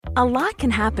A lot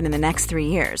can happen in the next 3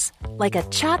 years. Like a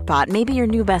chatbot may be your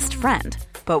new best friend.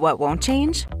 But what won't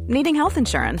change? Needing health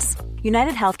insurance.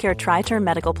 United Healthcare Tri-Term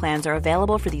Medical Plans are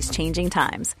available for these changing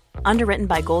times. Underwritten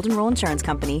by Golden Rule Insurance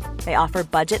Company, they offer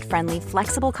budget-friendly,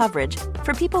 flexible coverage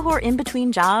for people who are in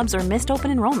between jobs or missed open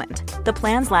enrollment. The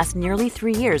plans last nearly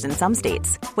 3 years in some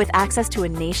states, with access to a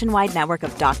nationwide network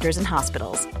of doctors and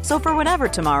hospitals. So for whatever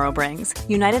tomorrow brings,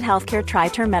 United Healthcare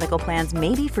Tri-Term Medical Plans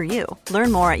may be for you.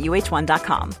 Learn more at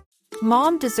uh1.com.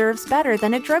 Mom deserves better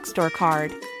than a drugstore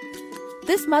card.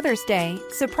 This Mother's Day,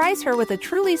 surprise her with a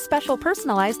truly special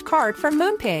personalized card from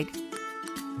Moonpig.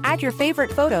 Add your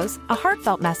favorite photos, a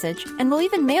heartfelt message, and we'll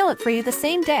even mail it for you the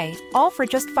same day, all for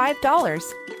just $5.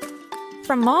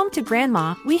 From mom to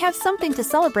grandma, we have something to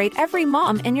celebrate every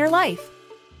mom in your life.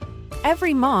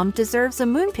 Every mom deserves a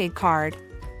Moonpig card.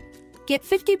 Get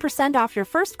 50% off your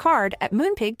first card at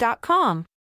Moonpig.com.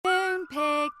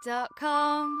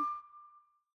 Moonpig.com.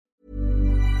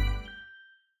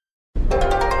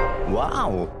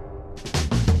 Wow!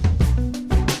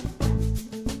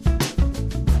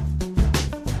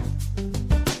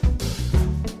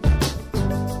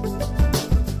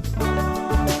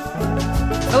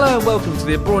 Hello and welcome to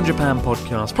the Abroad Japan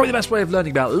podcast, probably the best way of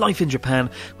learning about life in Japan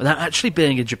without actually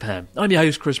being in Japan. I'm your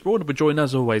host Chris Broad and we're joined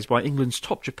as always by England's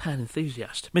top Japan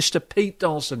enthusiast, Mr. Pete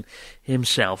Dawson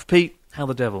himself. Pete, how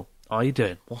the devil are you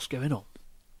doing? What's going on?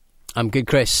 I'm good,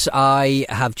 Chris. I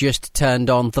have just turned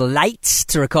on the lights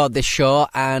to record this show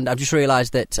and I've just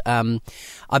realised that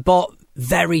I bought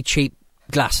very cheap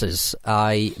glasses.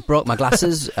 I broke my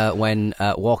glasses when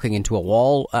walking into a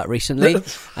wall recently,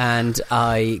 and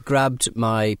I grabbed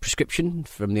my prescription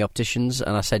from the opticians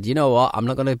and I said, you know what, I'm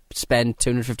not going to spend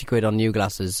 250 quid on new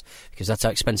glasses because that's how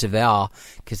expensive they are,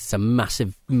 because it's a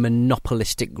massive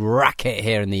monopolistic racket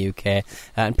here in the UK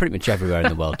and pretty much everywhere in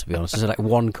the world, to be honest. There's like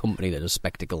one company that does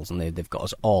spectacles and they've got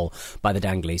us all by the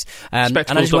danglies. And I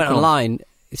just went online.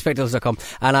 Spectacles.com,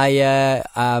 and I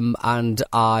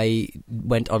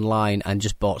went online and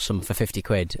just bought some for 50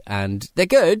 quid, and they're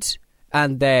good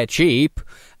and they're cheap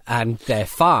and they're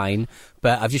fine,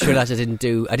 but I've just realised I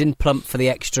didn't plump for the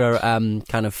extra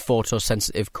kind of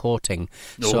photosensitive coating.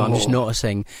 So I'm just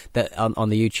noticing that on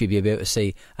the YouTube you'll be able to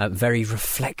see very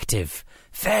reflective.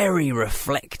 Like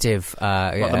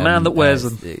the man that wears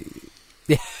them.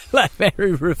 Yeah, like a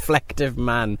very reflective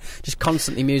man, just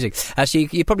constantly musing. So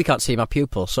you probably can't see my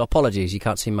pupil, so apologies, you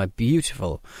can't see my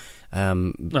beautiful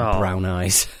brown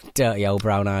eyes, dirty old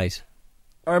brown eyes.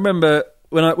 I remember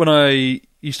when I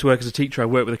used to work as a teacher, I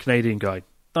worked with a Canadian guy.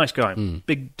 Nice guy,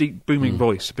 big, deep, booming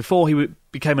voice. Before he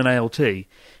became an ALT, he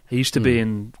used to be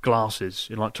in glasses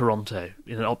in like Toronto,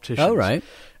 in an optician. Oh, right.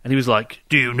 And he was like,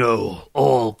 do you know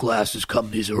all glasses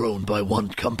companies are owned by one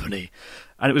company?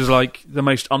 And it was like the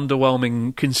most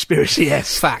underwhelming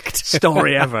conspiracy-esque fact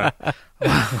story ever.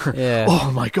 Yeah.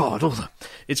 Oh my God!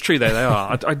 It's true though, they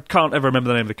are. I can't ever remember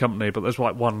the name of the company, but there's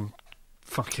like one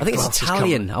fucking. I think it's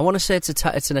Italian. Company. I want to say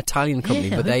it's an Italian company,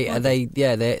 yeah, but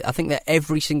I think that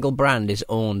every single brand is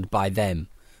owned by them,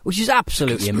 which is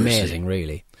absolutely amazing.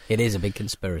 Really, it is a big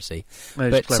conspiracy.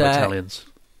 Those clever Italians.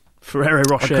 Ferrero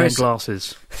Rocher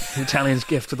glasses, the Italians'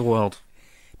 gift to the world.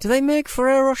 Do they make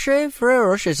Ferrero Rocher? Ferrero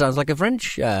Rocher sounds like a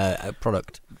French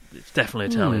product. It's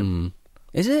definitely Italian.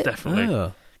 Is it? Definitely.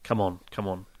 Oh. Come on.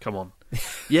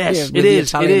 Yes, yeah, it is.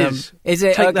 Italian, it is. Is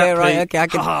it? Take Okay, that, right. Pete.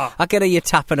 Okay, I can hear you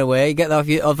tapping away. You get that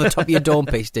off the top of your dome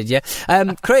piece, did you?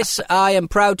 Chris, I am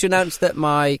proud to announce that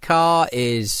my car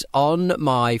is on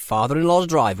my father-in-law's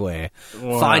driveway.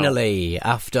 Wow. Finally,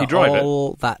 after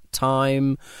all that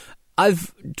time,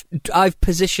 I've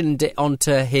positioned it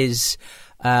onto his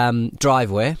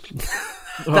driveway.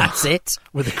 That's it.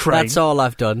 With a crane. That's all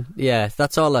I've done. Yeah,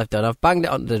 that's all I've done. I've banged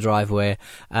it onto the driveway,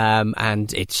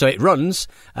 and it runs.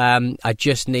 I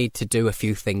just need to do a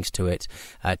few things to it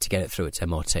to get it through its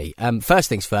MOT. First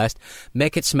things first,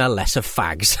 make it smell less of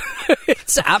fags.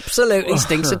 It absolutely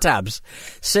stinks of tabs.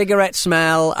 Cigarette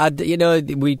smell.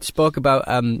 We spoke about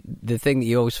the thing that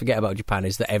you always forget about Japan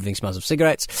is that everything smells of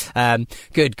cigarettes.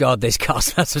 Good God, this car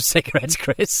smells of cigarettes,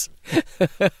 Chris.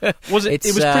 It was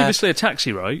previously a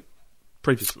taxi, right?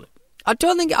 Previously, I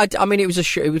don't think. I mean, it was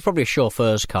probably a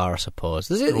chauffeur's car, I suppose.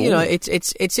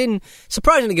 It's in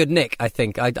surprisingly good nick. I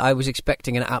think I was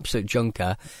expecting an absolute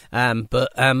junker,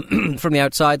 but from the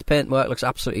outside, the paintwork looks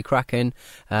absolutely cracking.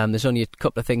 There's only a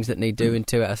couple of things that need doing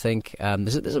to it. I think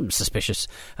there's a suspicious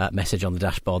message on the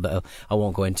dashboard that I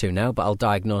won't go into now, but I'll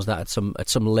diagnose that at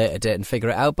some later date and figure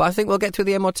it out. But I think we'll get through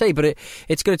the MOT. But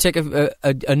it's going to take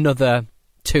another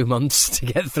 2 months to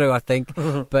get through, I think.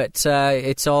 But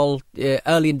it's all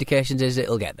early indications is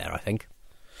it'll get there, I think.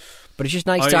 But it's just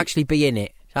nice to actually be in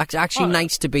it It's actually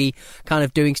nice to be kind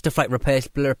of doing stuff like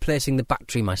replacing the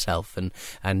battery myself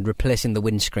and replacing the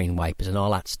windscreen wipers and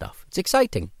all that stuff. It's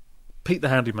exciting. Pete the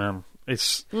Handyman.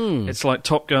 It's like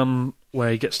Top Gun,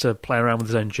 where he gets to play around with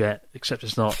his own jet, except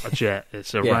it's not a jet.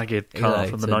 It's a ragged car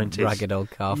from the 90s. Ragged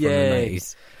old car from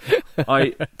the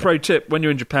 90s. Pro tip, when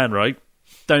you're in Japan, right,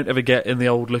 don't ever get in the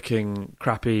old-looking,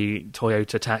 crappy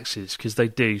Toyota taxis, because they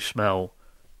do smell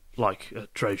like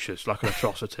atrocious, like an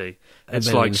atrocity.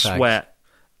 It's like sweat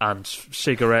and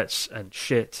cigarettes and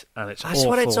shit, and it's That's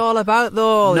awful. what it's all about,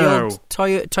 though. No. The old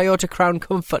Toyota Crown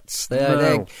Comforts.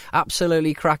 They're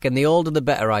absolutely cracking. The older, the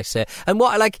better, I say. And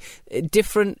what I like,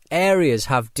 different areas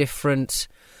have different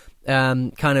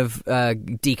kind of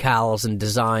decals and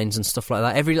designs and stuff like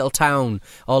that. Every little town,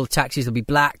 all the taxis will be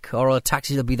black, or all the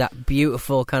taxis will be that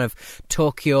beautiful kind of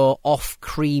Tokyo off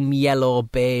cream yellow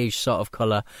beige sort of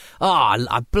colour. Oh,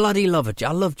 I bloody love it.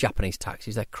 I love Japanese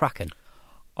taxis. They're cracking.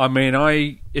 I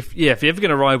mean, if you're ever going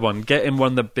to ride one, get in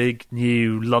one of the big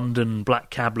new London black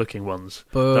cab looking ones.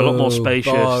 They're a lot more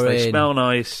spacious. Boring. They smell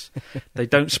nice. They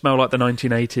don't smell like the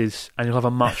 1980s, and you'll have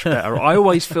a much better. I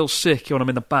always feel sick when I'm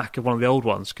in the back of one of the old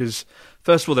ones because,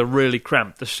 first of all, they're really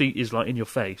cramped. The seat is like in your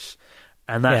face,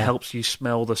 and that helps you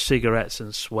smell the cigarettes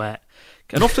and sweat.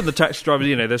 And often the taxi drivers,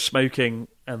 they're smoking,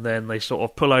 and then they sort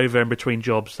of pull over in between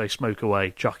jobs, they smoke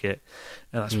away, chuck it,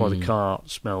 and that's why the car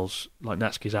smells like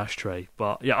Natsuki's ashtray.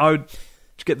 But yeah, I would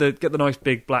get the nice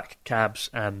big black cabs,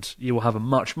 and you will have a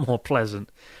much more pleasant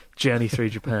journey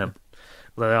through Japan.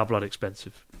 They are bloody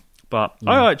expensive. But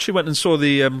I actually went and saw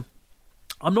the... I'm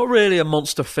not really a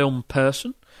monster film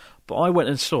person, but I went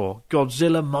and saw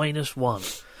Godzilla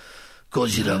 -1.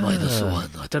 Godzilla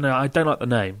 -1. I don't know. I don't like the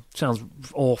name. It sounds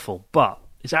awful, but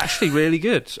it's actually really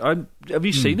good. Have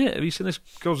you seen it? Have you seen this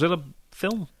Godzilla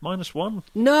film -1?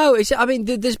 No,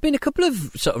 there's been a couple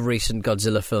of sort of recent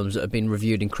Godzilla films that have been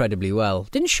reviewed incredibly well.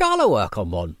 Didn't Charlotte work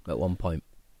on one at one point?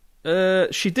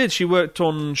 She did. She worked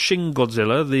on Shin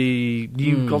Godzilla, the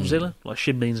new Godzilla. Like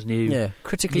Shin means new. Yeah,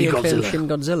 critically acclaimed Shin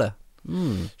Godzilla.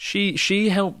 She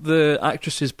helped the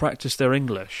actresses practice their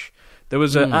English. There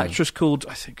was an actress called,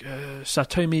 I think,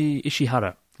 Satomi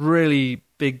Ishihara. Really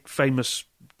big, famous,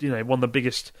 one of the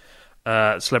biggest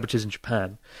celebrities in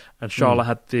Japan. And Charlotte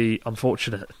had the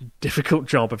unfortunate, difficult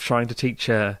job of trying to teach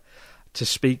her to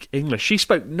speak English. She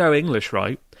spoke no English,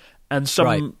 right? And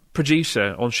some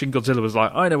producer on Shin Godzilla was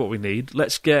like, I know what we need.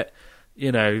 Let's get,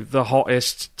 the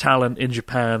hottest talent in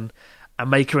Japan and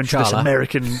make her into this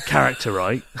American character,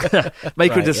 right?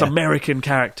 Make her into this American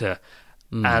character.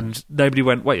 And nobody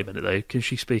went, wait a minute, though, can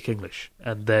she speak English?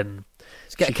 And then...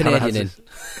 Let's get a Canadian in.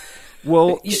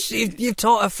 Well... You've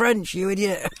taught her French, you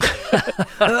idiot.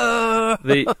 Her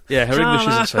English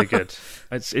isn't so good.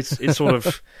 It's sort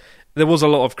of... There was a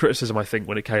lot of criticism, I think,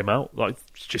 when it came out. Like, it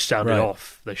just sounded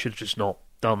off. They should have just not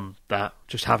done that.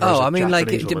 Just have her as a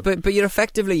Japanese woman. But you're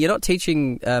not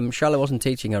teaching... Charlotte wasn't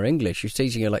teaching her English. She was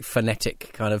teaching her, like, phonetic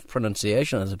kind of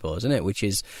pronunciation, I suppose, isn't it? Which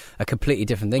is a completely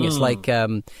different thing. It's like...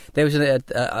 there was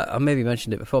I maybe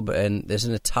mentioned it before, but there's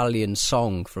an Italian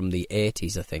song from the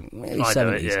 80s, I think. Maybe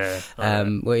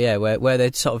 70s. Where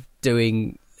they're sort of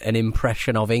doing... an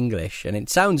impression of English, and it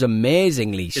sounds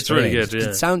amazingly strange. It's really good,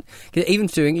 yeah. Even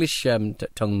to English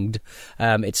tongued,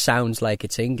 it sounds like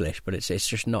it's English, but it's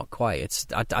just not quite.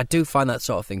 I do find that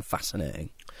sort of thing fascinating.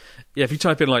 Yeah, if you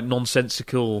type in like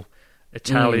nonsensical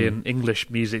Italian English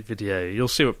music video, you'll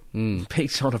see what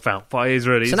Pete's on about. But it's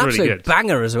an absolute really good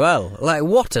banger as well. Like,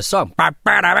 what a song!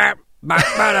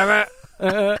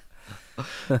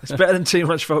 It's better than Too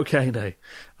Much Volcano,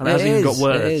 and it hasn't even got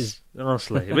words.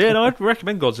 Honestly, but yeah, I'd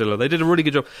recommend Godzilla. They did a really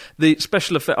good job. The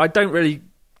special effect, I don't really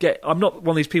get. I'm not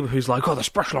one of these people who's like, oh, the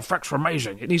special effects were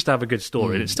amazing. It needs to have a good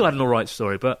story, and it still had an all right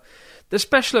story, but the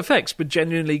special effects were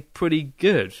genuinely pretty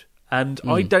good. And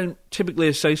I don't typically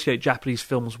associate Japanese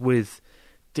films with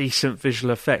decent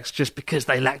visual effects just because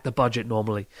they lack the budget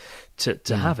normally to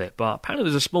have it. But apparently,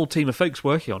 there's a small team of folks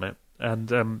working on it, and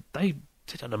they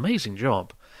did an amazing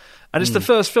job. And it's the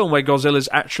first film where Godzilla's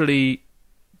actually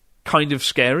kind of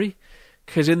scary,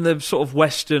 because in the sort of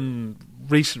Western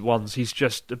recent ones, he's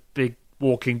just a big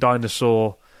walking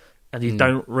dinosaur, and you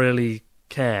don't really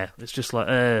care. It's just like,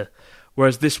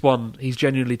 Whereas this one, he's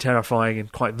genuinely terrifying and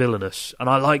quite villainous, and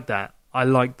I like that. I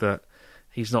like that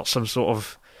he's not some sort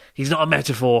of... He's not a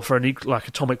metaphor for like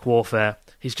atomic warfare.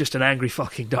 He's just an angry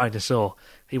fucking dinosaur.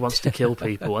 He wants to kill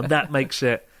people, and that makes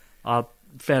it...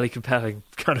 fairly compelling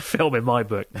kind of film in my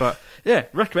book. But yeah,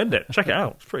 recommend it. Check it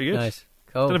out. It's pretty good. Nice.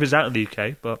 I Cool. don't know if it's out in the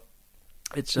UK, but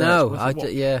it's...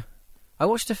 I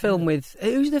watched a film with...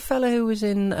 Who's the fella who was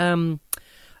in...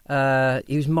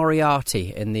 He was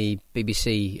Moriarty in the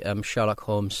BBC Sherlock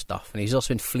Holmes stuff, and he's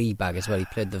also in Fleabag as well. He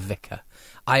played the vicar.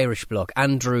 Irish bloke,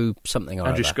 Andrew something or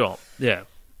Andrew other. Scott, yeah.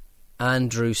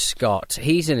 Andrew Scott.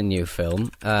 He's in a new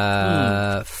film.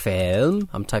 I'm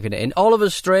typing it in. Oliver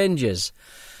Strangers.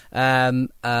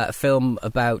 A film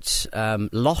about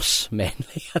loss,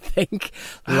 mainly, I think.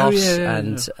 Loss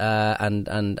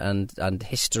and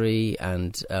history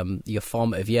and your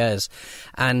formative years.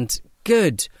 And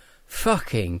good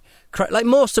fucking like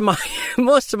most of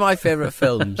my favourite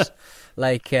films.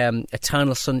 Like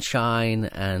Eternal Sunshine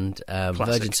and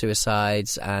Virgin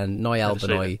Suicides and Neu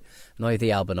the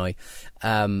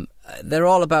Albinoi. They're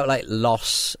all about like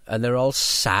loss, and they're all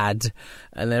sad,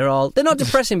 and they're not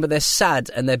depressing, but they're sad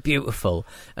and they're beautiful.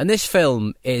 And this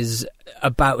film is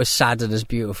about as sad and as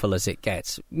beautiful as it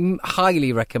gets.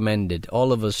 Highly recommended.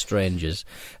 All of Us Strangers.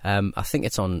 I think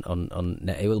it's on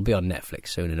it will be on Netflix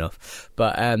soon enough.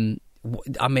 But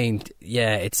I mean,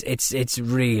 yeah, it's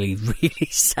really, really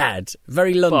sad.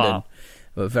 Very London,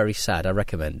 but very sad. I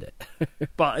recommend it.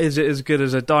 But is it as good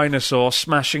as a dinosaur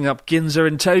smashing up Ginza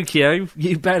in Tokyo?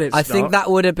 You bet it's I think that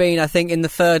would have been, in the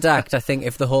third act, I think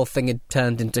if the whole thing had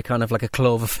turned into kind of like a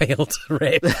Cloverfield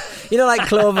rape. Like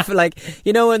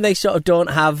Cloverfield, when they sort of don't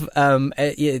have,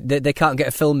 they can't get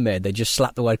a film made, they just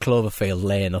slap the word Cloverfield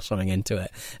Lane or something into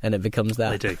it, and it becomes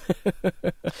that. They do.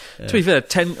 Yeah. To be fair,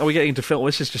 are we getting into film?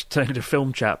 This is just turning into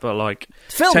film chat, but like...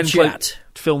 Film chat!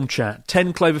 Film chat.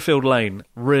 10 Cloverfield Lane,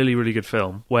 really, really good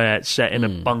film, where it's set in a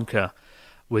bunker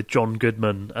with John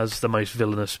Goodman as the most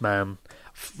villainous man.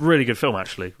 Really good film,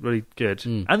 actually. Really good.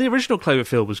 And the original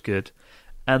Cloverfield was good.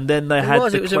 And then they had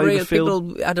the Cloverfield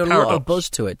people had a Paradox. lot of buzz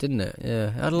to it, didn't it? Yeah,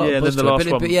 it had a lot of buzz then the last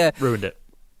to it. one ruined it.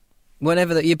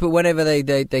 Whenever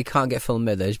they can't get film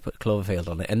made, they just put Cloverfield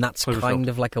on it. And that's kind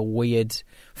of like a weird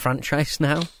franchise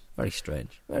now. Very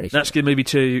strange. Very strange. Natsuki Movie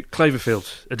 2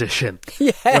 Cloverfield edition.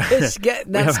 Yes, get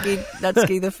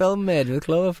Natsuki the film made with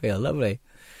Cloverfield. Lovely.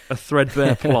 A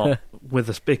threadbare plot with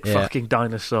this big fucking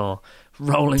dinosaur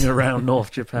rolling around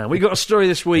North Japan. We got a story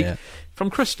this week from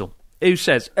Crystal, who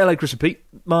says, "Hello, Chris and Pete.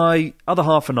 My other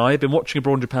half and I have been watching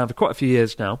Abroad in Japan for quite a few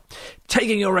years now,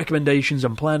 taking your recommendations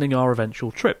and planning our eventual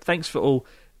trip. Thanks for all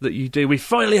that you do. We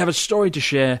finally have a story to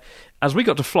share, as we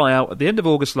got to fly out at the end of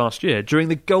August last year doing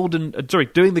the Golden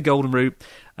Route,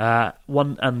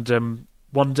 one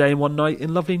day and one night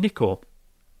in lovely Nikko,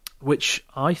 which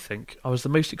I think I was the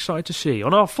most excited to see.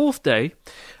 On our fourth day,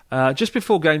 just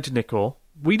before going to Nikko,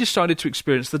 we decided to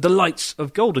experience the delights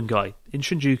of Golden Gai in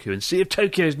Shinjuku and see if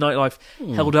Tokyo's nightlife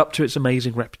held up to its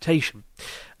amazing reputation.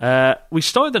 We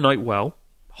started the night well,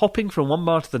 hopping from one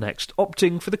bar to the next,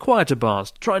 opting for the quieter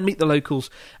bars to try and meet the locals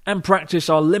and practice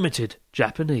our limited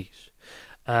Japanese.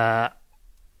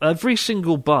 Every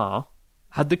single bar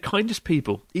had the kindest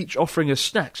people, each offering us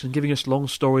snacks and giving us long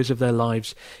stories of their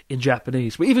lives in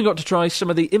Japanese. We even got to try some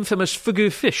of the infamous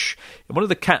fugu fish in one of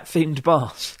the cat-themed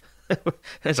bars.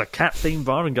 There's a cat-themed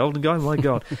bar in Golden Gai, my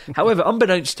God. However,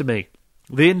 unbeknownst to me,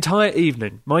 the entire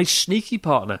evening, my sneaky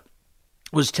partner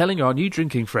was telling our new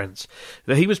drinking friends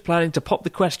that he was planning to pop the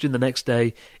question the next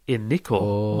day in Nikko.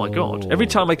 Oh my God. Every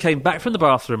time I came back from the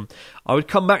bathroom, I would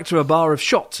come back to a bar of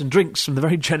shots and drinks from the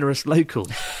very generous locals.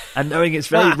 And knowing it's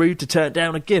very rude to turn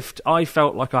down a gift, I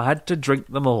felt like I had to drink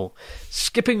them all.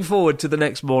 Skipping forward to the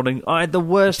next morning, I had the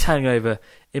worst hangover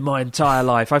in my entire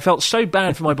life. I felt so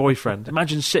bad for my boyfriend.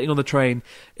 Imagine sitting on the train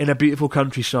in a beautiful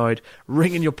countryside,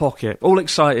 ring in your pocket, all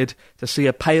excited to see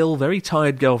a pale, very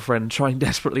tired girlfriend trying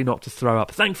desperately not to throw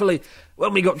up. Thankfully,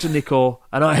 when we got to Nikko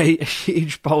and I ate a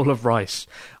huge bowl of rice,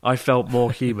 I felt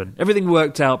more human. Everything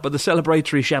worked out, but the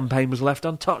celebratory champagne was left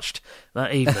untouched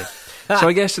that evening. So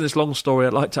I guess in this long story,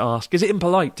 I'd like to ask, is it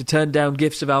impolite to turn down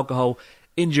gifts of alcohol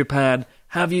in Japan?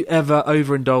 Have you ever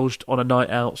overindulged on a night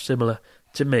out similar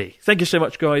to me? Thank you so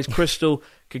much, guys. Crystal,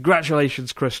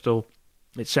 congratulations, Crystal.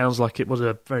 It sounds like it was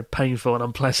a very painful and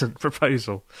unpleasant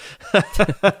proposal.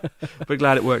 But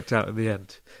glad it worked out in the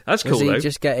end. That's cool, though. Was he though.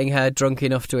 just getting her drunk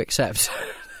enough to accept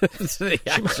the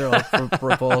actual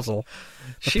proposal?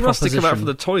 She must have come out from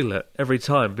the toilet every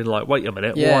time, been like, wait a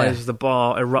minute, why is the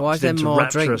bar erupted into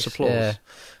rapturous applause?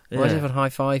 Yeah. Why is everyone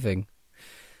high-fiving?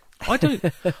 I don't...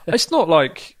 It's not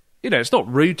like... it's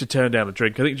not rude to turn down a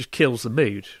drink. I think it just kills the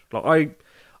mood. Like,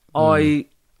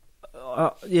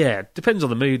 depends on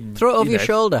the mood. And, throw it over your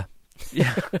shoulder.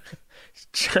 Yeah.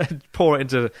 Pour it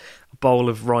into a bowl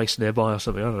of rice nearby or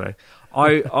something. I don't know.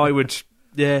 I would,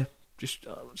 just...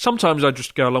 sometimes I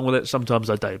just go along with it,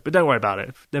 sometimes I don't. But don't worry about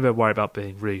it. Never worry about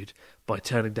being rude by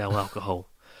turning down alcohol.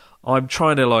 I'm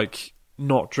trying to,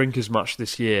 not drink as much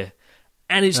this year.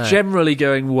 And it's generally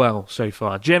going well so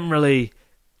far. Generally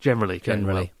going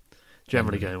well.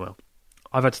 Generally going well.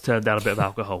 I've had to turn down a bit of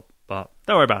alcohol, but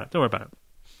don't worry about it.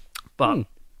 But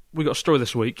we got a story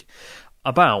this week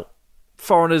about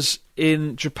foreigners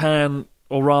in Japan,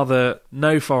 or rather,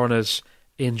 no foreigners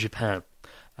in Japan.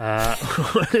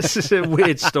 This is a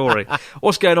weird story.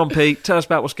 What's going on, Pete? Tell us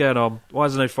about what's going on. Why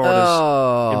is there no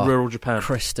foreigners in rural Japan?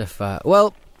 Christopher.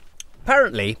 Well,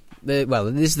 apparently, this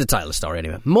is the title of the story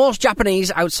anyway. Most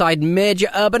Japanese outside major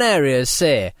urban areas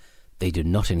say they do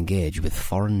not engage with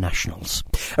foreign nationals.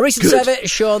 A recent survey has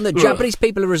shown that Japanese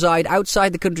people who reside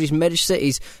outside the country's major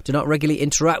cities do not regularly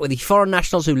interact with the foreign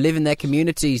nationals who live in their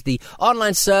communities. The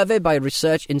online survey by a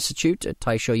research institute at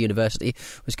Taisho University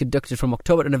was conducted from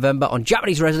October to November on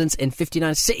Japanese residents in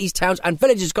 59 cities, towns and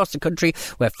villages across the country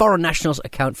where foreign nationals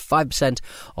account for 5%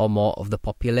 or more of the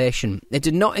population. It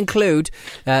did not include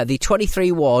the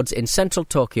 23 wards in central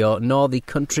Tokyo nor the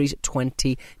country's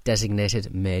 20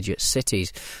 designated major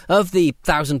cities. Of the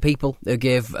 1,000 people who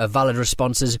gave valid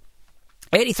responses,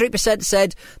 83%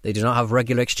 said they do not have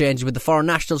regular exchanges with the foreign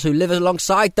nationals who live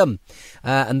alongside them.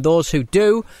 And those who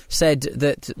do said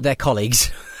that their colleagues...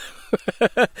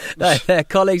 They're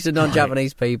colleagues of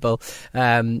non-Japanese people,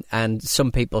 and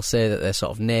some people say that they're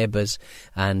sort of neighbours,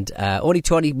 and only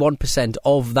 21%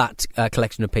 of that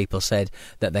collection of people said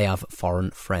that they have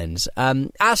foreign friends.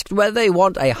 Asked whether they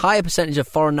want a higher percentage of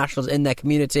foreign nationals in their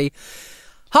community,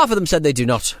 half of them said they do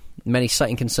not, many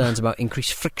citing concerns about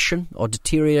increased friction or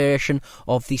deterioration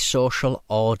of the social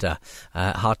order.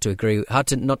 Hard to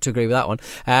not agree with that one.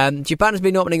 Japan has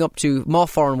been opening up to more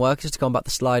foreign workers to combat the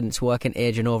slide in its working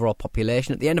age and overall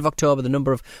population. At the end of October, the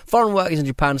number of foreign workers in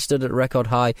Japan stood at a record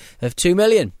high of 2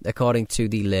 million, according to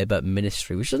the Labour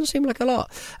Ministry, which doesn't seem like a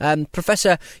lot.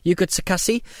 Professor Yuko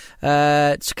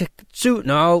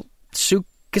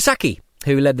Tsukasaki,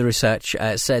 who led the research,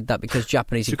 said that because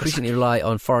Japanese increasingly rely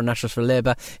on foreign nationals for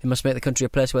labour, it must make the country a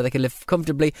place where they can live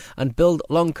comfortably and build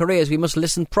long careers. We must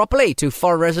listen properly to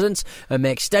foreign residents and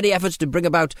make steady efforts to bring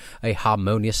about a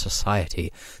harmonious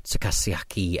society,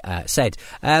 Tsukasaki said.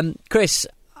 Chris,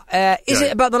 is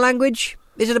it about the language?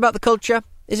 Is it about the culture?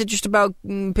 Is it just about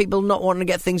people not wanting to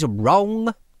get things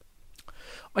wrong?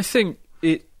 I think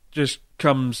it just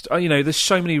comes, there's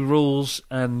so many rules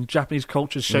and Japanese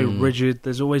culture is so rigid.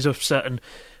 There's always a certain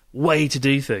way to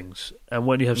do things, and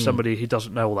when you have somebody who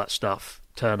doesn't know all that stuff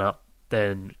turn up,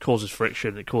 then it causes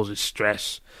friction, it causes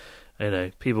stress.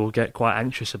 People get quite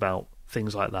anxious about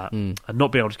things like that and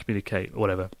not being able to communicate or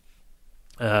whatever.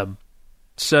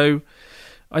 So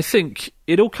I think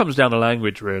it all comes down to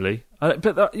language, really.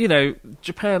 But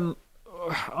Japan,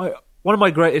 one of my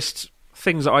greatest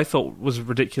things that I thought was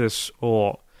ridiculous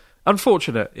or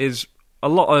unfortunate is a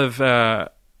lot of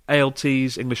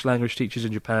ALTs, English language teachers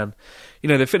in Japan,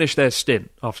 they finish their stint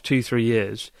after 2-3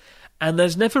 years, and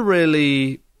there's never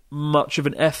really much of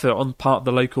an effort on part of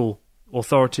the local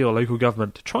authority or local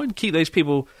government to try and keep those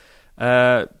people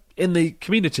in the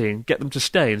community and get them to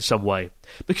stay in some way,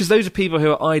 because those are people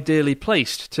who are ideally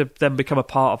placed to then become a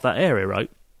part of that area, right?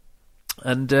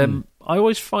 And I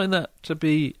always find that to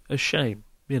be a shame.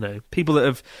 People that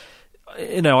have...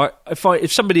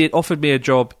 if somebody had offered me a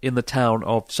job in the town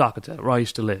of Sakata, where I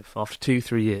used to live, after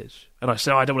 2-3 years, and I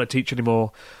said, I don't want to teach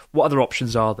anymore, what other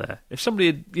options are there? If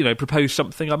somebody had, proposed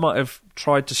something, I might have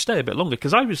tried to stay a bit longer,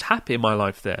 because I was happy in my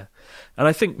life there. And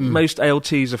I think most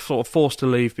ALTs are sort of forced to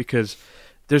leave because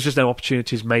there's just no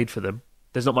opportunities made for them.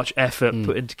 There's not much effort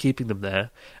put into keeping them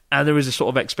there. And there is a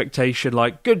sort of expectation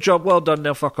like, good job, well done,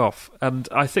 now fuck off. And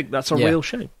I think that's a real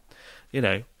shame,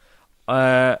 And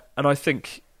I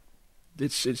think...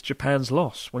 It's Japan's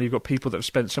loss when you've got people that have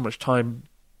spent so much time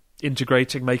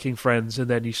integrating, making friends, and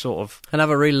then you sort of... And have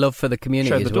a real love for the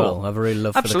community as well. Have a real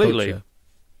love for the culture.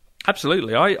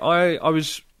 Absolutely. I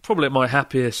was probably at my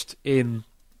happiest in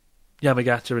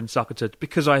Yamagata and Sakata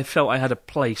because I felt I had a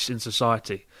place in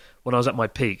society when I was at my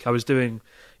peak. I was doing...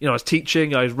 I was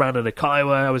teaching, I ran an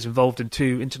Ikaiwa, I was involved in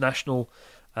 2 international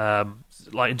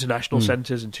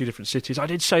centres in 2 different cities. I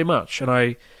did so much, and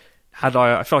I felt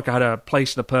like I had a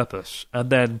place and a purpose. And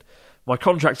then my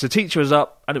contract as a teacher was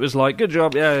up, and it was like, good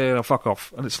job, yeah, fuck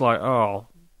off. And it's like, oh,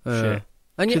 shit.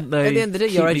 And at the end of the day,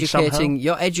 you're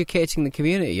educating the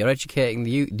community, you're educating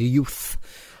the youth,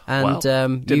 and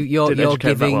you're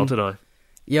giving. Well, did I?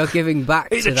 You're giving back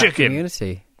to that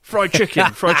community. Fried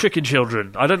chicken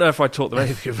children. I don't know if I taught them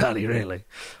anything of value, really.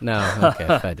 No, okay,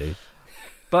 fair dude.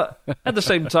 But at the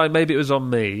same time, maybe it was on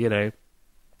me,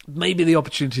 Maybe the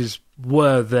opportunities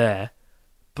were there,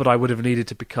 but I would have needed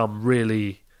to become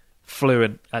really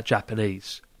fluent at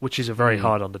Japanese, which is a very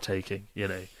hard undertaking,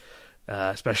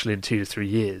 especially in 2 to 3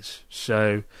 years.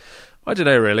 So, I don't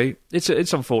know, really.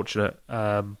 It's unfortunate,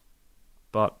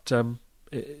 but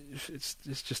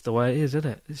it's just the way it is,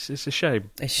 isn't it? It's a shame.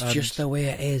 It's just the way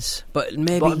it is. But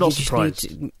maybe I'm not you just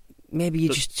surprised. Maybe,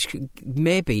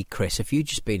 Chris, if you'd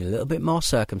just been a little bit more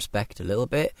circumspect, a little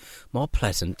bit more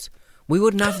pleasant, we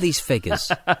wouldn't have these figures.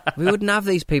 We wouldn't have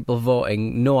these people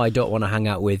voting, no, I don't want to hang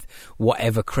out with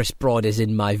whatever Chris Broad is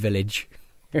in my village.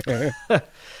 Yeah,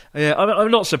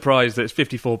 I'm not surprised that it's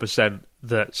 54%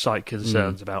 that cite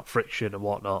concerns about friction and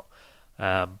whatnot.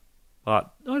 But I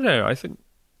don't know. I think,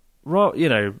 not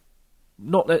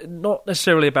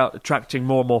necessarily about attracting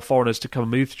more and more foreigners to come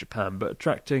and move to Japan, but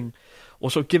attracting or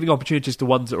sort of giving opportunities to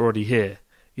ones that are already here.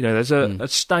 There's a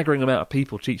staggering amount of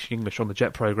people teaching English on the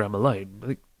JET program alone. I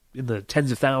think in the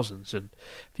tens of thousands, and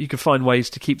if you could find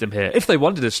ways to keep them here, if they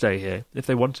wanted to stay here, if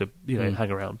they want to, hang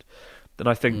around, then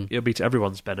I think it'll be to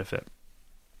everyone's benefit.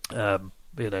 But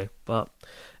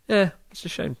yeah, it's a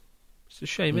shame. It's a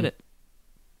shame, innit?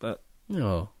 But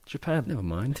Japan, never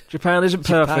mind. Japan isn't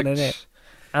perfect, Japan, innit?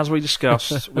 As we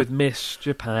discussed with Miss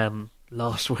Japan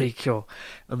last week, and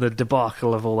the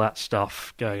debacle of all that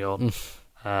stuff going on,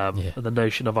 and the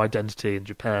notion of identity in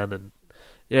Japan, and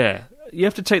you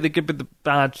have to take the good with the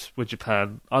bad with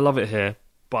Japan. I love it here,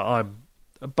 but I'm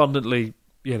abundantly,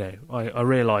 I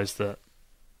realise that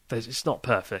it's not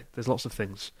perfect. There's lots of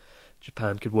things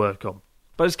Japan could work on,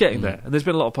 but it's getting there, and there's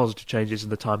been a lot of positive changes in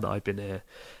the time that I've been here,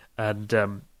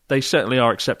 and they certainly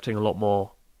are accepting a lot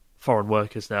more foreign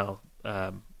workers now,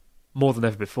 more than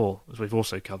ever before, as we've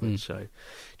also covered. So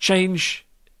change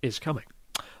is coming.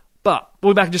 But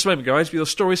we'll be back in just a moment, guys, with your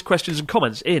stories, questions and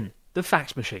comments in the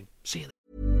fax machine. See you then.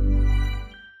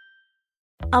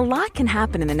 A lot can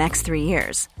happen in the next 3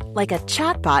 years. Like a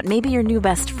chatbot may be your new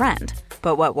best friend.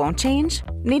 But what won't change?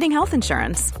 Needing health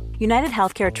insurance. United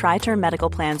Healthcare Tri-Term Medical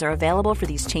Plans are available for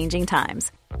these changing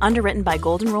times. Underwritten by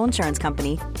Golden Rule Insurance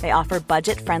Company, they offer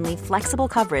budget-friendly, flexible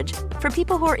coverage for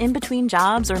people who are in between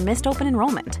jobs or missed open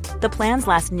enrollment. The plans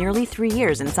last nearly 3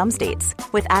 years in some states,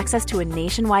 with access to a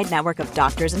nationwide network of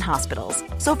doctors and hospitals.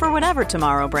 So for whatever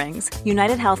tomorrow brings,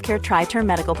 United Healthcare Tri-Term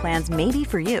Medical Plans may be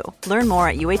for you. Learn more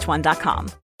at uh1.com.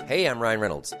 Hey, I'm Ryan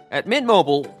Reynolds. At Mint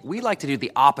Mobile, we like to do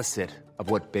the opposite of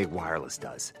what Big Wireless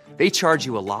does. They charge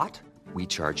you a lot, we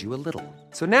charge you a little.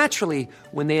 So naturally,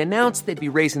 when they announced they'd be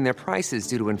raising their prices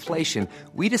due to inflation,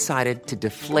 we decided to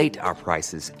deflate our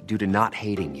prices due to not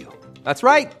hating you. That's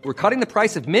right. We're cutting the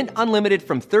price of Mint Unlimited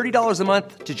from $30 a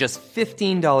month to just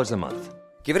 $15 a month.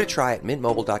 Give it a try at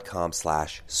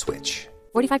mintmobile.com/switch.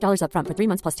 $45 up front for 3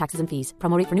 months plus taxes and fees.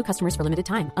 Promo rate for new customers for limited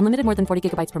time. Unlimited more than 40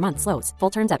 gigabytes per month. Slows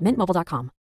full terms at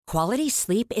mintmobile.com. Quality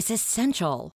sleep is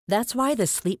essential. That's why the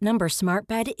Sleep Number Smart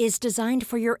Bed is designed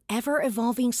for your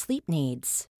ever-evolving sleep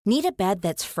needs. Need a bed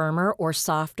that's firmer or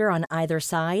softer on either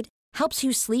side? Helps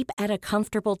you sleep at a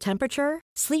comfortable temperature?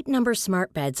 Sleep Number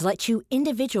Smart Beds let you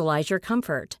individualize your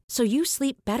comfort, so you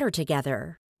sleep better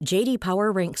together. J.D.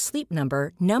 Power ranks Sleep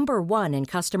Number #1 in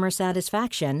customer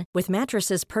satisfaction with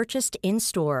mattresses purchased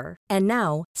in-store. And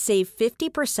now, save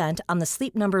 50% on the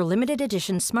Sleep Number Limited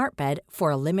Edition Smart Bed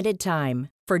for a limited time.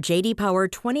 For J.D. Power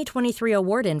 2023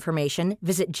 award information,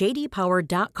 visit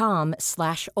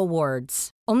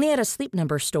jdpower.com/awards. Only at a Sleep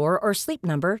Number store or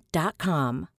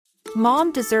sleepnumber.com.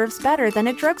 Mom deserves better than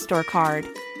a drugstore card.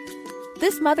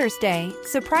 This Mother's Day,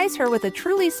 surprise her with a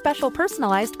truly special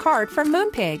personalized card from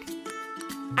Moonpig.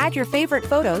 Add your favorite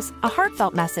photos, a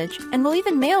heartfelt message, and we'll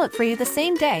even mail it for you the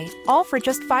same day, all for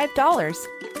just $5.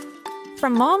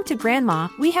 From mom to grandma,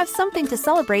 we have something to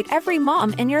celebrate every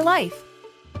mom in your life.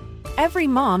 Every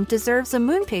mom deserves a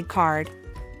Moonpig card.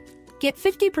 Get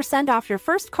 50% off your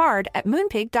first card at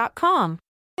Moonpig.com.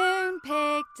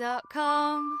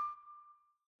 Moonpig.com.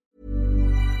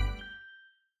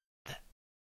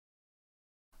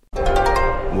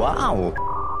 Wow.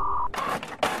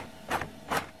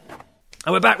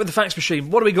 And we're back with the fax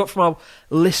machine. What do we got from our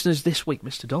listeners this week,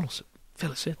 Mr. Donaldson?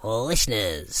 Fill us in.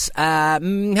 Listeners.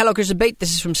 Hello, Chris and Pete.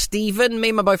 This is from Stephen. Me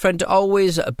and my boyfriend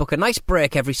always book a nice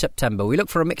break every September. We look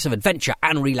for a mix of adventure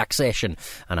and relaxation.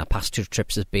 And our past 2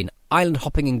 trips has been island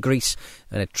hopping in Greece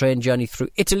and a train journey through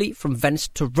Italy from Venice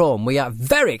to Rome. We are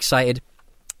very excited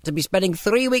to be spending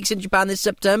 3 weeks in Japan this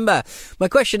September. My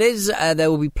question is, there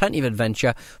will be plenty of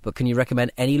adventure, but can you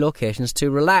recommend any locations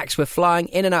to relax? We're flying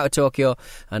in and out of Tokyo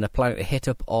and are planning to hit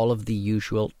up all of the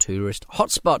usual tourist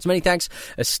hotspots. Many thanks,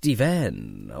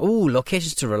 Steven. Ooh,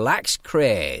 locations to relax,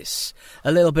 Chris.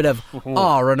 A little bit of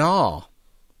R&R.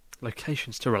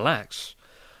 Locations to relax.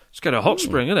 Let's go to a hot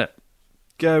spring, innit?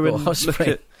 Go and hot look spring.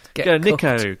 at... Get go cooked.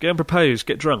 Nico. Go and propose.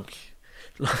 Get drunk.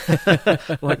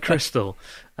 Like Crystal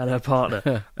and her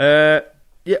partner.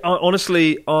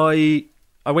 Honestly, I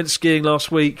went skiing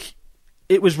last week.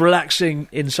 It was relaxing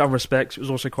in some respects. It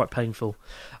was also quite painful,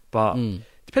 but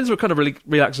depends what kind of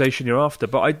relaxation you're after.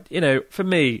 But for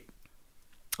me,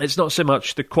 it's not so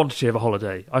much the quantity of a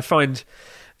holiday. I find,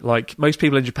 like, most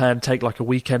people in Japan take like a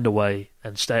weekend away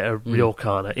and stay at a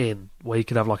ryokan inn where you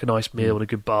can have like a nice meal and a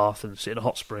good bath and sit in a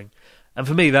hot spring. And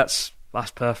for me, that's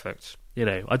perfect.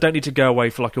 I don't need to go away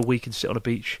for like a week and sit on a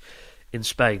beach in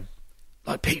Spain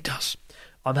like Pete does.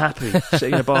 I'm happy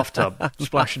sitting in a bathtub,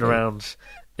 splashing around,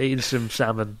 eating some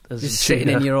salmon. Just sitting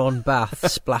in your own bath,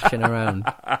 splashing around.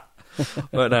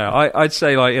 But no, I'd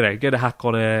say, like, go to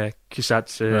Hakone,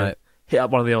 Kusatsu, right. Hit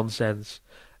up one of the onsens,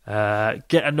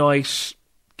 get a nice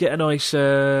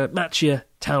Machiya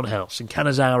townhouse in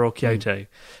Kanazawa or Kyoto,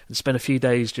 and spend a few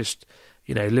days just,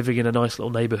 living in a nice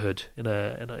little neighbourhood, in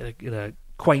a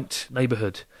quaint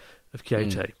neighbourhood of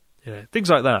Kyoto. Things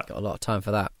like that. Got a lot of time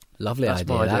for that. Lovely That's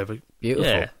idea. My that. idea. Beautiful.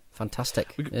 Yeah.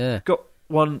 Fantastic. We've got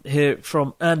one here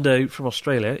from Ando from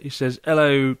Australia. He says,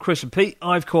 hello, Chris and Pete.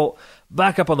 I've caught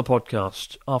back up on the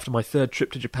podcast after my third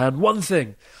trip to Japan. One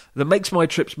thing that makes my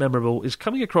trips memorable is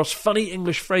coming across funny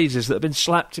English phrases that have been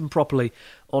slapped improperly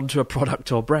onto a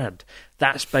product or brand.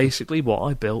 That's basically what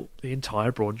I built the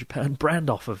entire Brawn Japan brand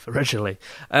off of originally.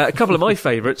 A couple of my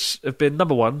favourites have been,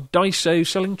 number one, Daiso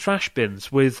selling trash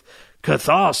bins with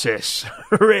catharsis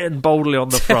written boldly on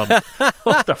the front.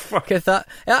 What the fuck? It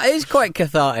is quite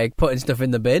cathartic putting stuff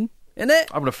in the bin, isn't it?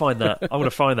 I'm going to find that.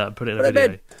 And put it in a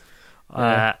video.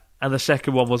 And the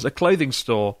second one was a clothing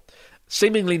store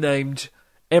seemingly named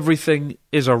Everything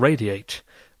is a Radiate,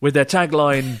 with their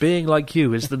tagline being like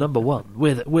you is the number one,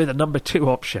 with a number two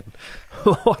option.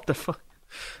 What the fuck?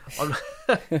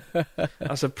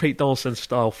 That's a Pete Dawson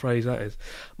style phrase, that is.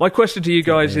 My question to you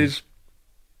guys is,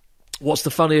 what's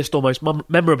the funniest or most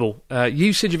memorable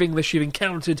usage of English you've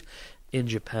encountered in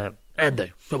Japan?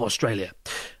 Ando, from Australia.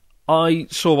 I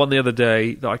saw one the other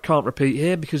day that I can't repeat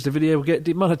here because the video will get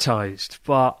demonetised,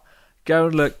 but go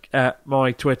and look at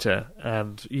my Twitter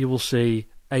and you will see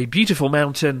a beautiful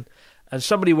mountain and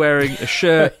somebody wearing a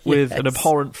shirt with an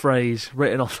abhorrent phrase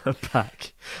written on the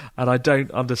back. And I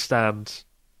don't understand.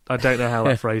 I don't know how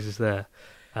that phrase is there.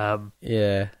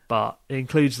 But it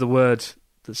includes the word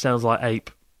that sounds like ape.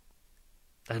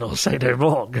 And I'll say no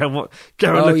more. Go and look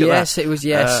at that. Oh, yes, it was,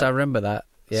 I remember that.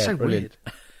 Yeah, so brilliant.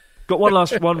 Weird. Got one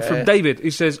last one from David,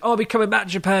 who says, I'll be coming back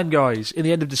to Japan, guys, in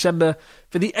the end of December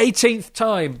for the 18th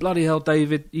time. Bloody hell,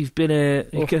 David, you've been here.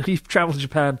 You've travelled to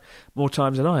Japan more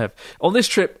times than I have. On this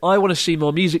trip, I want to see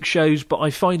more music shows, but I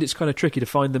find it's kind of tricky to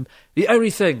find them. The only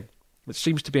thing that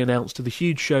seems to be announced are the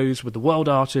huge shows with the world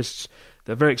artists.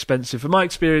 They're very expensive. From my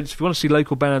experience, if you want to see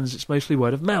local bands, it's mostly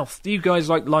word of mouth. Do you guys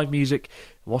like live music?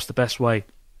 What's the best way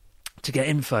to get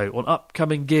info on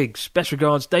upcoming gigs? Best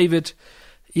regards, David.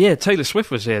 Yeah, Taylor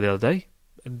Swift was here the other day,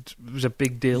 and it was a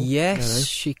big deal. Yes,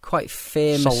 she quite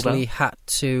famously had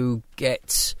to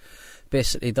get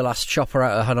basically the last chopper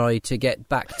out of Hanoi to get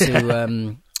back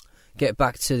to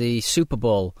the Super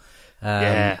Bowl.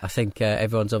 I think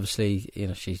everyone's obviously,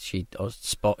 she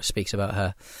speaks about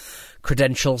her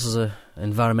credentials as an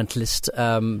environmentalist,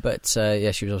 but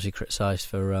she was obviously criticised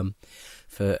for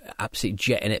absolutely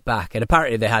jetting it back. And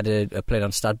apparently they had a plane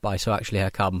on standby, so actually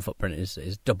her carbon footprint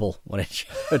is double what it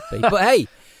should be. But hey,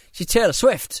 she's Taylor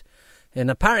Swift, and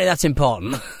apparently that's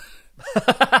important.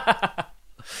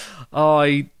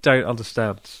 I don't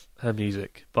understand her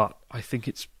music, but I think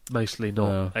it's mostly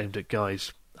not aimed at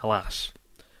guys, alas.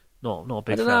 Not a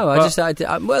big fan.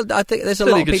 I think there's a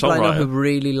lot of people I know who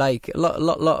really like, a lot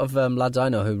of lads I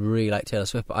know who really like Taylor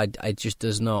Swift, but I just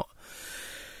does not.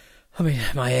 I mean,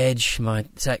 my age, my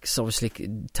sex obviously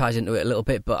ties into it a little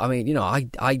bit, but I mean, I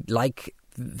like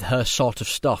her sort of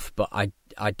stuff, but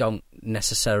I don't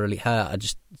necessarily her. I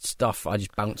just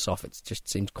bounce off. It just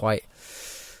seems quite.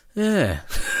 Yeah,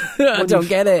 I don't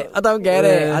get it.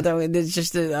 There's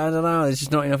just I don't know. There's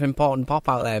just not enough important pop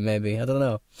out there. Maybe I don't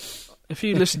know. If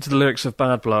you listen to the lyrics of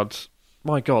Bad Blood,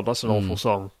 my God, that's an awful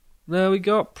song. Now we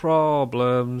got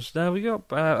problems. Now we got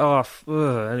bad.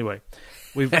 Anyway.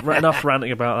 We've enough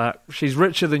ranting about that. She's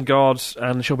richer than God,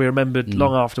 and she'll be remembered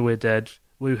long after we're dead.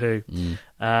 Woohoo!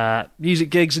 Music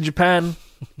gigs in Japan.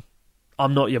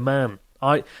 I'm not your man.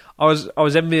 I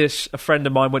was envious. A friend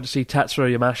of mine went to see Tatsuro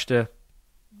Yamashita,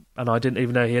 and I didn't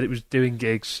even know he was doing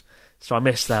gigs, so I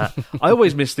missed that. I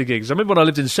always miss the gigs. I remember when I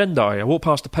lived in Sendai, I walked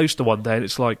past a poster one day, and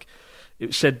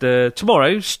it said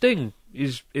tomorrow Sting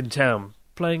is in town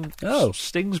playing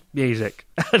Sting's music,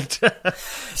 and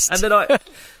then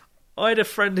I had a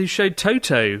friend who showed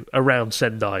Toto around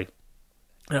Sendai,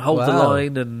 and Hold the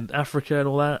Line and Africa and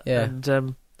all that. Yeah. And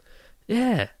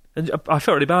and I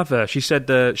felt really bad for her. She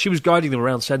said she was guiding them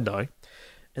around Sendai,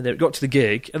 and they got to the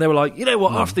gig, and they were like, you know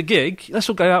what, after the gig, let's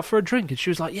all go out for a drink. And she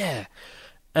was like, yeah.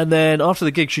 And then after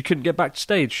the gig, she couldn't get back to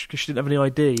stage because she didn't have any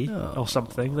ID or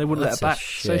something. They wouldn't let her back,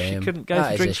 so she couldn't go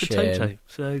for drinks for Toto.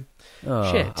 So,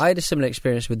 shit. I had a similar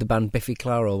experience with the band Biffy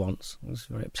Clyro once. It was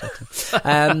very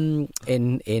upsetting.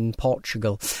 In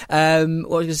Portugal. What was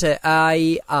I going to say?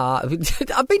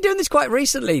 I've been doing this quite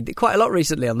a lot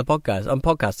recently on the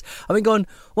podcast. I've been going,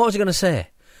 what was I going to say?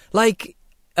 Like,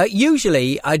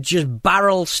 usually I just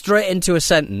barrel straight into a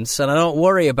sentence and I don't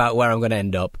worry about where I'm going to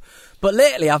end up. But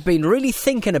lately, I've been really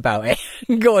thinking about it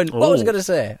and going, what was I going to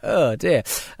say? Oh, dear.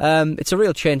 It's a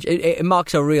real change. It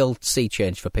marks a real sea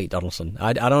change for Pete Donaldson.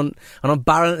 I don't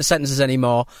barrel into sentences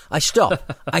anymore. I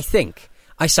stop. I think.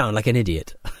 I sound like an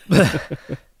idiot.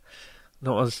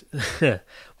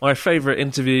 My favourite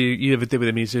interview you ever did with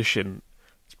a musician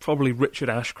is probably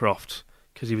Richard Ashcroft,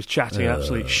 because he was chatting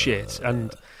absolute shit.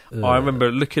 And I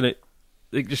remember looking at...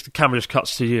 Just the camera just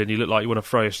cuts to you and you look like you want to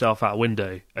throw yourself out a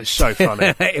window. It's so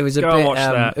funny. It was Go and watch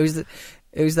that.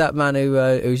 It was that man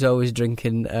who's always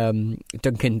drinking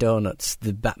Dunkin' Donuts,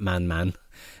 the Batman man,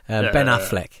 Ben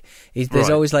Affleck. There's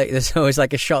always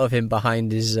like a shot of him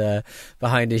behind his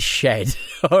shed,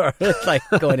 or like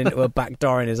going into a back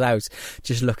door in his house,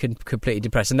 just looking completely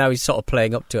depressed. And now he's sort of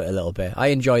playing up to it a little bit. I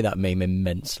enjoy that meme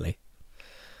immensely.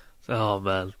 Oh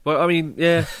man, well, I mean,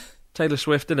 yeah. Taylor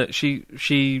Swift, isn't it?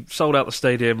 She sold out the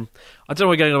stadium. I don't know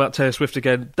why we're going on about Taylor Swift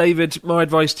again. David, my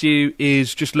advice to you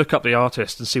is just look up the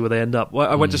artist and see where they end up.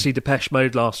 I went to see Depeche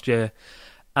Mode last year,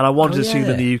 and I wanted to see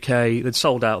them in the UK. They'd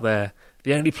sold out there.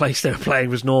 The only place they were playing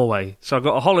was Norway. So I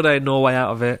got a holiday in Norway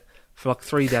out of it for like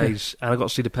 3 days, and I got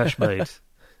to see Depeche Mode.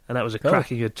 And that was a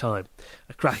cracking good time.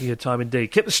 A cracking good time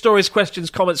indeed. Keep the stories, questions,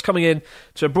 comments coming in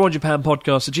to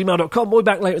abroadjapanpodcast@gmail.com. We'll be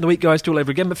back later in the week, guys, to all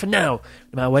over again. But for now,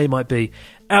 no matter where you might be,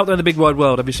 out there in the big wide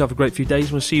world, have yourself a great few days.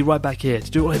 And we'll see you right back here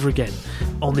to do it all over again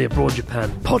on the Abroad Japan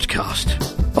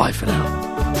podcast. Bye for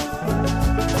now.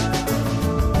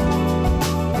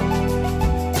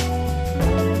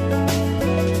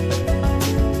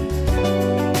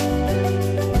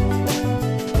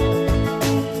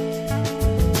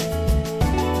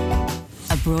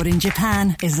 Abroad in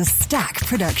Japan is a Stack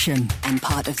production and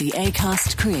part of the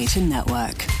Acast Creator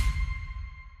Network.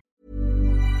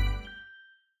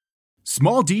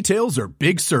 Small details are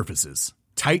big surfaces.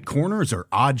 Tight corners are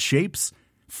odd shapes.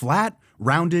 Flat,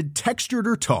 rounded, textured,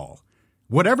 or tall.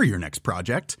 Whatever your next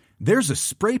project, there's a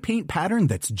spray paint pattern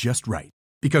that's just right.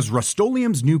 Because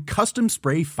Rust-Oleum's new Custom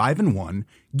Spray 5-in-1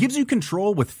 gives you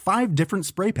control with 5 different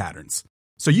spray patterns.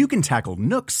 So you can tackle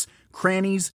nooks,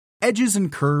 crannies, edges,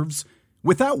 and curves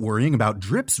without worrying about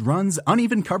drips, runs,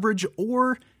 uneven coverage,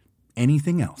 or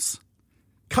anything else.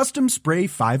 Custom Spray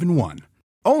 5-in-1.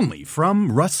 Only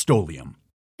from Rust-Oleum.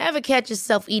 Ever catch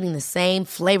yourself eating the same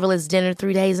flavorless dinner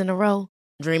 3 days in a row?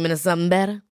 Dreaming of something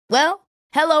better? Well,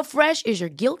 HelloFresh is your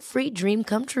guilt-free dream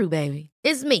come true, baby.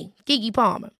 It's me, Keke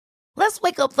Palmer. Let's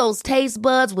wake up those taste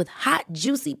buds with hot,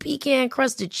 juicy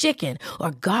pecan-crusted chicken or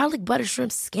garlic butter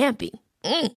shrimp scampi.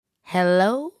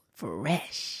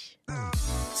 HelloFresh.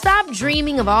 Stop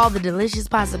dreaming of all the delicious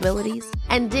possibilities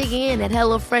and dig in at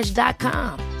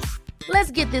HelloFresh.com.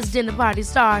 Let's get this dinner party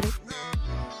started.